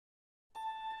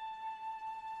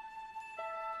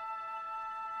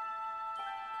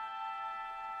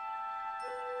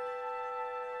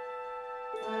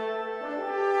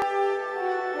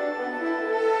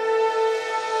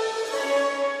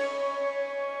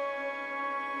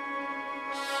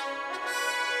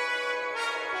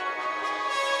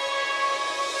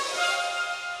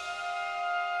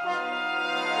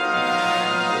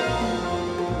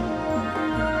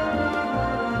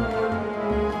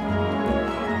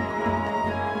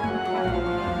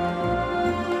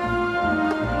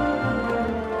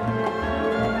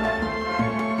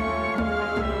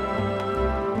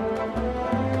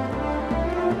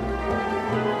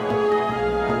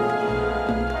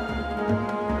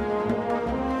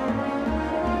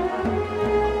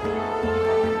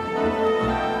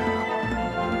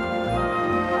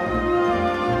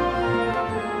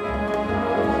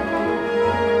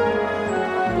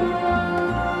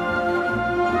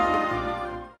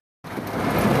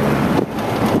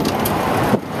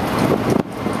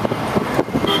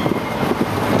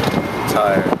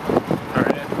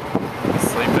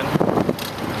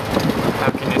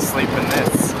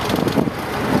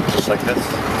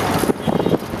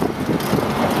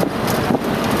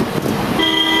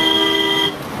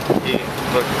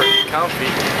look pretty comfy.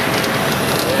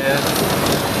 Yeah.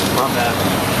 My man.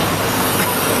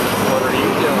 What are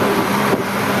you doing?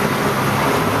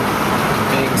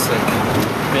 Being sick.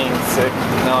 Being sick?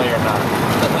 No, you're not.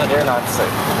 You're not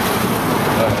sick.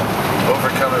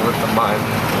 Overcome it with the mind.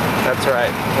 That's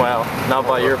right. Well, not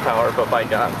by your power, but by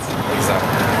God's.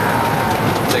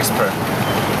 Exactly. Takes prayer.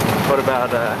 What about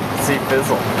see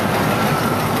Fizzle?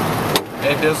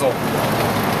 Hey Dizzle.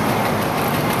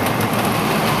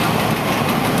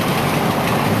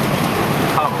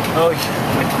 Oh,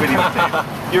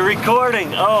 videotape. You're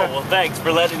recording. Oh, well, thanks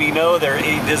for letting me know there,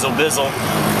 dizzle bizzle.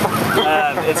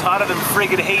 It's hotter than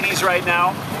friggin' Hades right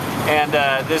now, and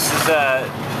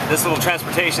this little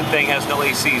transportation thing has no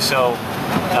AC. So,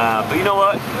 but you know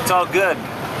what? It's all good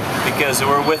because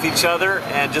we're with each other,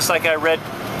 and just like I read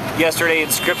yesterday in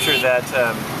Scripture that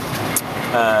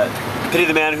pity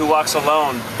the man who walks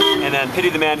alone, and then pity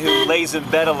the man who lays in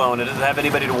bed alone and doesn't have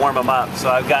anybody to warm him up. So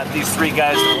I've got these three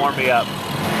guys to warm me up.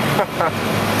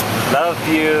 Love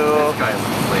you. This guy's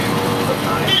laying a little bit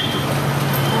nice.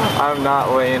 I'm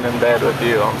not laying in bed with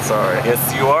you, I'm sorry.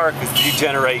 Yes, you are, because you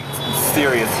generate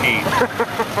serious heat.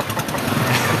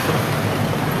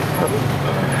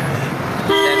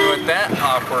 And with that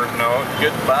awkward note,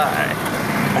 goodbye.